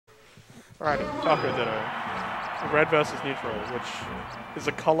Alrighty, Falco Ditto. Red versus neutral, which is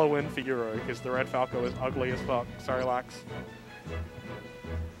a color win for Euro, because the red Falco is ugly as fuck. Sorry, Lax.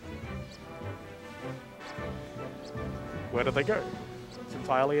 Where do they go? It's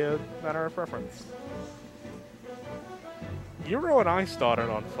entirely a matter of preference. Euro and I started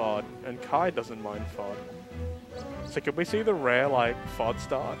on FOD, and Kai doesn't mind FOD. So could we see the rare, like, FOD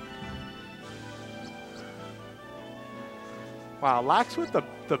start? Wow, Lax with the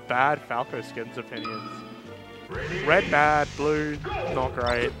bad Falco skins opinions. Red bad, blue not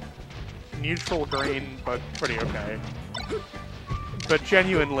great, neutral green but pretty okay. But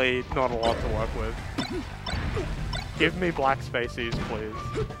genuinely not a lot to work with. Give me black spaces, please.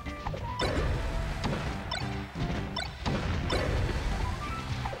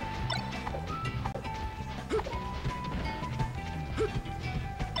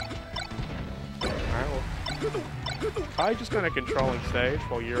 Alright, well, Kai just kind of controlling stage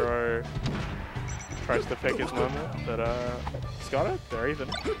while Euro tries to pick his moment, but he's got it. They're even.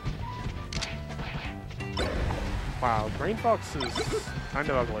 Wow, Green Fox is kind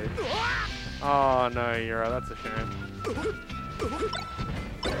of ugly. Oh no, Euro, that's a shame.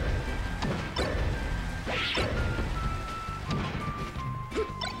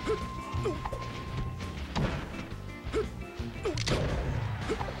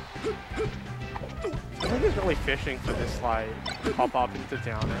 I think he's really fishing for this, like, pop up into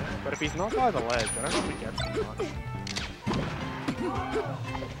down air. But if he's not by the ledge, I don't know if he gets too much.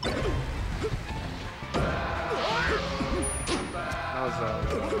 That was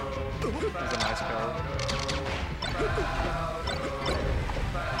a nice kill.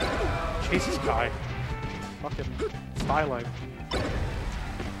 Jesus, Kai. Fucking styling.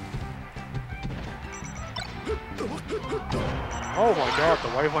 Oh my god, the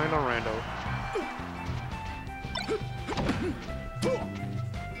wave lane on Rando.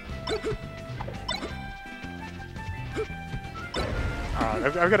 Alright,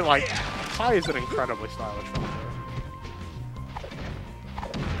 I've got to, like, Kai is an incredibly stylish one.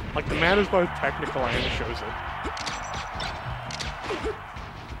 Like, the man is both technical and shows it.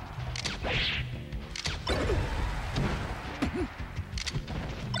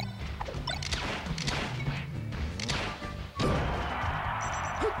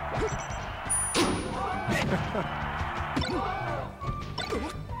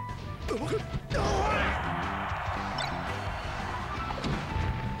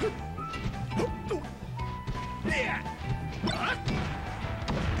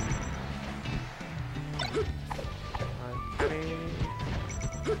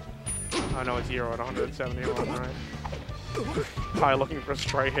 Oh no, it's 0 at 171, right? Kai looking for a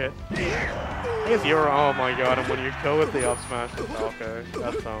straight hit. Here's 0, oh my god, and when you kill with the up smash with Falco,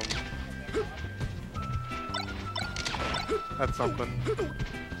 that's something.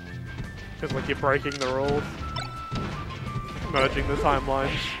 Because like you're breaking the rules. Merging the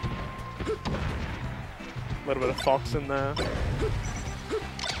timelines. A little bit of Fox in there.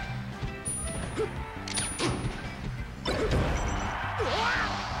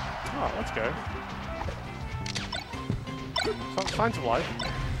 Oh, let's go. Signs of life.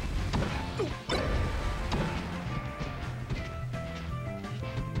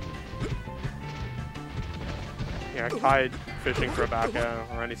 Yeah, Kai fishing for a back air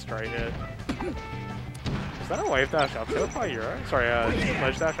or any straight hit. Is that a wave dash up tilt by Euro? Sorry,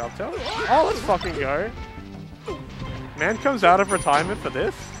 ledge dash up tilt? Oh, let's fucking go. Man comes out of retirement for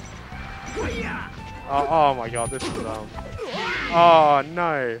this? Oh my god, this is dumb. Oh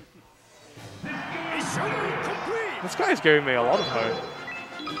no. This guy's giving me a lot of hope.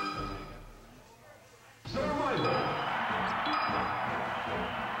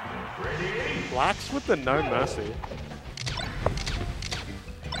 Lax with the no mercy.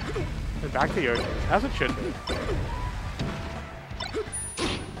 And back to Yoshi, as it should be.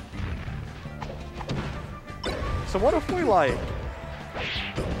 So what if we, like,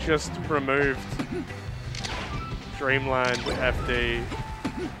 just removed Dreamland, FD,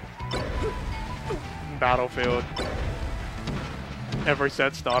 Battlefield. Every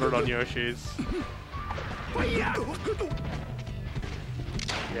set started on Yoshi's.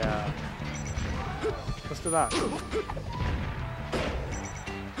 Yeah. Let's do that.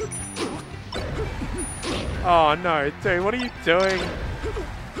 Oh no, dude, what are you doing?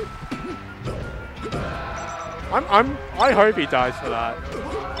 I hope he dies for that.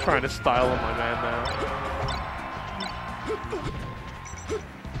 Trying to style on my man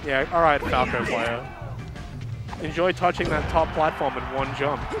there. Yeah, alright, Falco player. Enjoy touching that top platform in one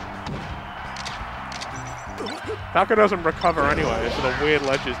jump. Falco doesn't recover anyway, so the weird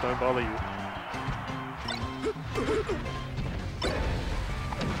ledges don't bother you.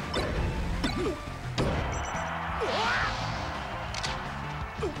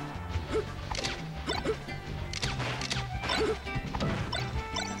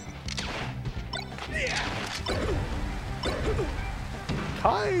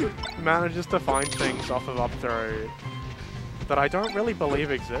 Kai manages to find things off of up throw that I don't really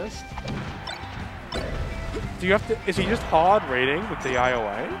believe exist. Do you have to? Is he just hard reading the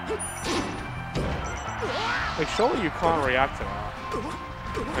DIOA? Like, surely you can't react to that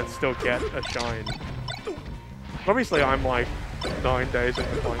and still get a shine. Obviously, I'm like 9 days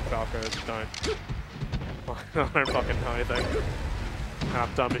into playing Falco. I don't fucking know anything. And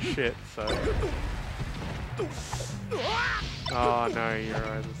I'm dumb as shit, so. Oh no, you're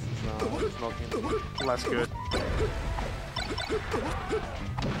right. This is not looking less good.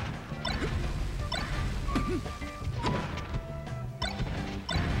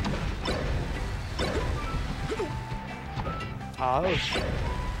 Oh, that was...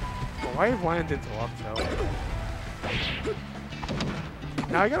 The wave landed into up tilt.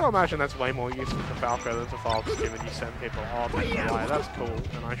 Now I gotta imagine that's way more useful for Falco than to Falco, given you send people off. Why, that's cool,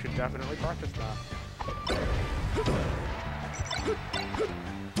 and I should definitely practice that.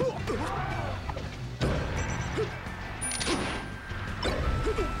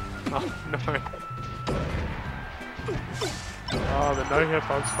 Oh no. Oh, the no-hit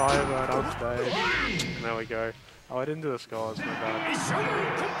bugs fireburn on stage. There we go. Oh, I didn't do the scores, my bad. Mission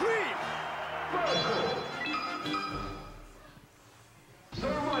complete!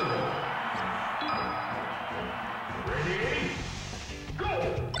 Ready? Go!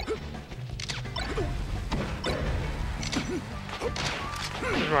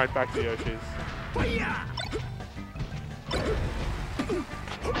 Right, back to Yoshi's.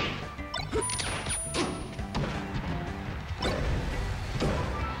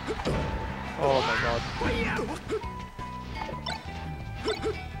 Oh my god.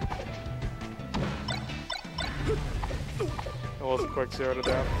 That was a quick 0 to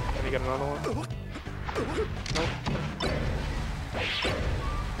down. Can you get another one? Nope.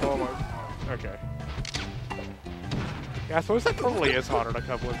 Oh my. Okay. Yeah, I suppose that probably is harder to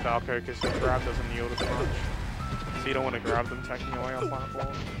cover with Falco because your grab doesn't yield as much. So you don't want to grab them taking away on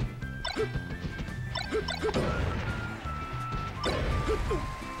platform.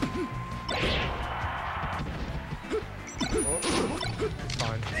 Oh, it's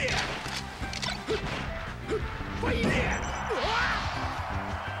fine.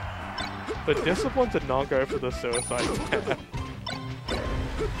 The discipline to not go for the suicide step.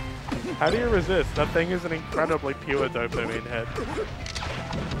 How do you resist? That thing is an incredibly pure dopamine hit.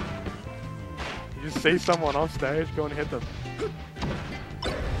 You just see someone off stage, go and hit them.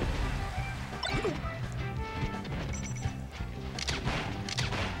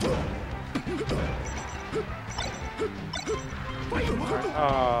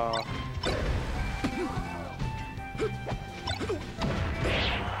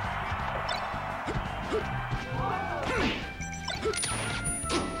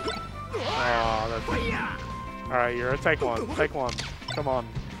 Alright, you're take one. Take one. Come on.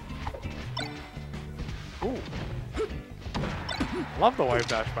 Ooh. Love the wave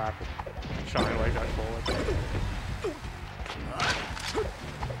dash back. Shine wave dash forward.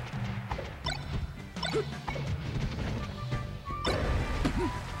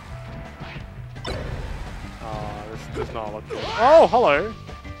 Oh, this does not look good. Oh, hello!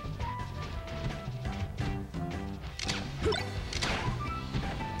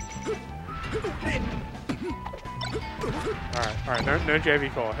 Alright, no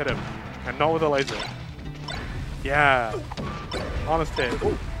JV core, hit him. And not with a laser. Yeah. Honest hit.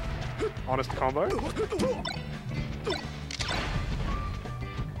 Ooh. Honest combo. And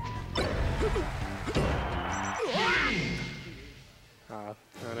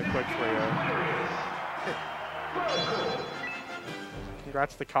a quick 3-0.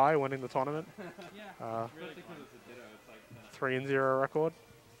 Congrats to Kai winning the tournament. 3-0 record.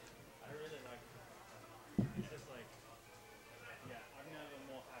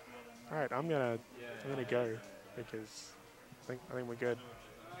 All right, I'm gonna go because I think we're good.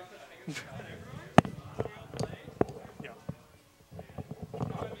 Yeah.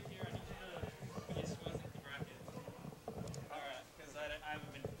 Alright, because I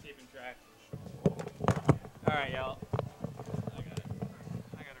haven't been keeping track. Alright, y'all. I got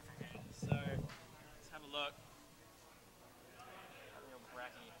it from here. So let's have a look. Real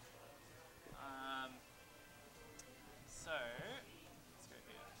bracky. So let's go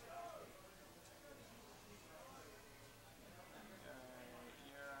here.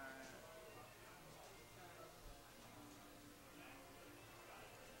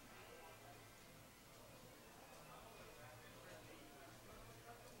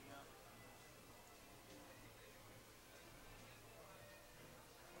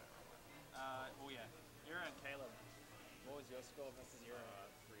 Well, yeah. Euro and Caleb. What was your score versus Euro?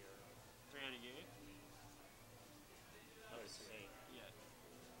 3-0. 3-0 to you? That was me. Yeah.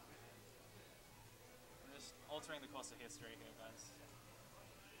 altering the course of history here, guys.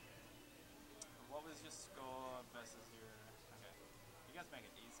 What was your score versus your... Okay. You guys make it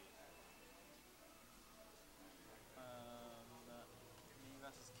easy. Me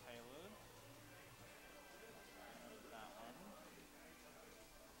versus Caleb. That one.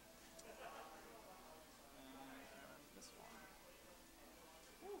 And this one.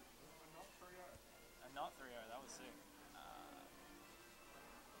 Woo! A not 3-0, that was sick.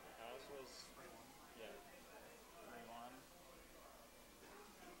 Ours was 3-1. Yeah. 3-1.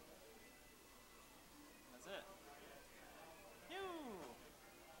 That's it. Phew!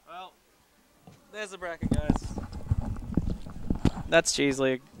 Well, there's the bracket, guys. That's Cheese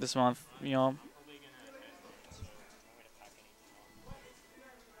League this month, you know.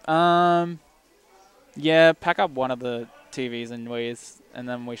 Yeah, pack up one of the TVs and Wii's, and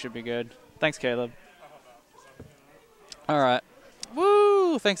then we should be good. Thanks, Caleb. Alright.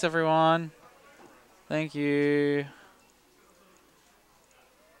 Woo! Thanks, everyone. Thank you.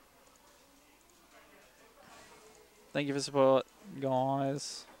 Thank you for support,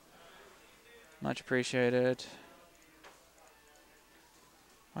 guys. Much appreciated.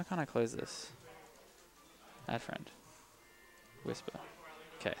 Why can't I close this? Add friend. Whisper.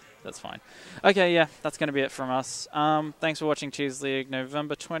 Okay, that's fine. Okay, yeah, that's going to be it from us. Thanks for watching Cheese League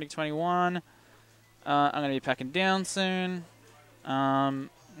November 2021. I'm going to be packing down soon. I'm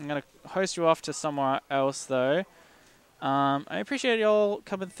going to host you off to somewhere else, though. I appreciate you all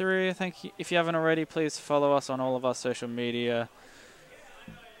coming through. Thank you. If you haven't already, please follow us on all of our social media.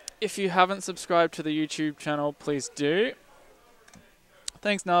 If you haven't subscribed to the YouTube channel, please do.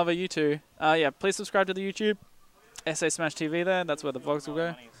 Thanks, Nava. You too. Yeah, please subscribe to the YouTube. SA Smash TV there. That's where the vlogs will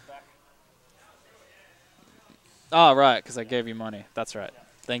go. Oh, right, because I gave you money. That's right.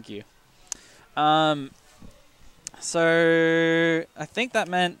 Thank you. So I think that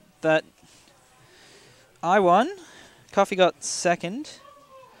meant that I won. Coffee got second.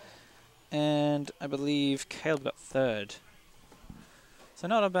 And I believe Caleb got third. So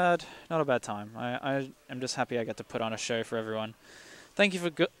not a bad time. I am just happy I get to put on a show for everyone. Thank you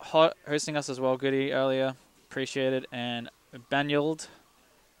for hosting us as well, Goody, earlier. Appreciate it. And Banyald,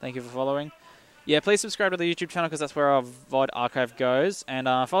 thank you for following. Yeah, please subscribe to the YouTube channel because that's where our VOD archive goes. And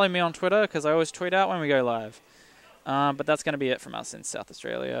follow me on Twitter because I always tweet out when we go live. But that's going to be it from us in South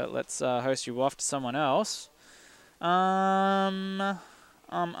Australia. Let's host you off to someone else. I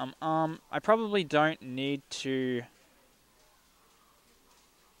probably don't need to...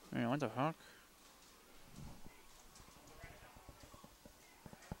 Wait, what the fuck?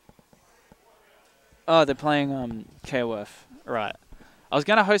 Oh, they're playing KOF. Right. I was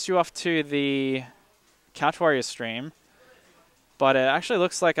going to host you off to the CouchWarriors stream, but it actually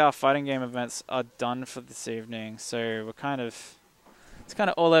looks like our fighting game events are done for this evening, so we're kind of... It's kind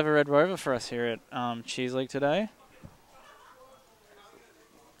of all over Red Rover for us here at Cheese League today.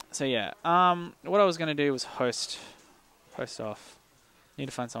 So yeah, what I was going to do was host off. Need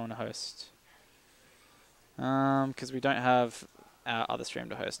to find someone to host. Because we don't have our other stream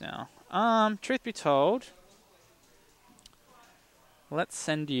to host now. Truth be told, let's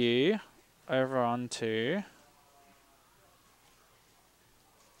send you over onto...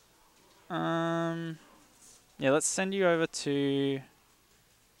 yeah, let's send you over to...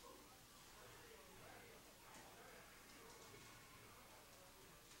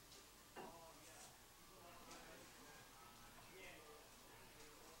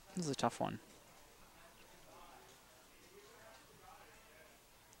 This is a tough one.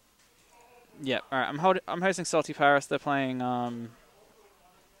 Yeah, alright, I'm hosting Salty Paris. They're playing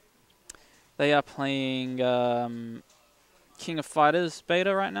they are playing King of Fighters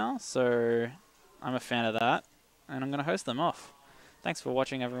beta right now, so I'm a fan of that. And I'm gonna host them off. Thanks for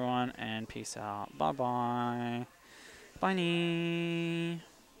watching everyone and peace out. Bye bye. Bye.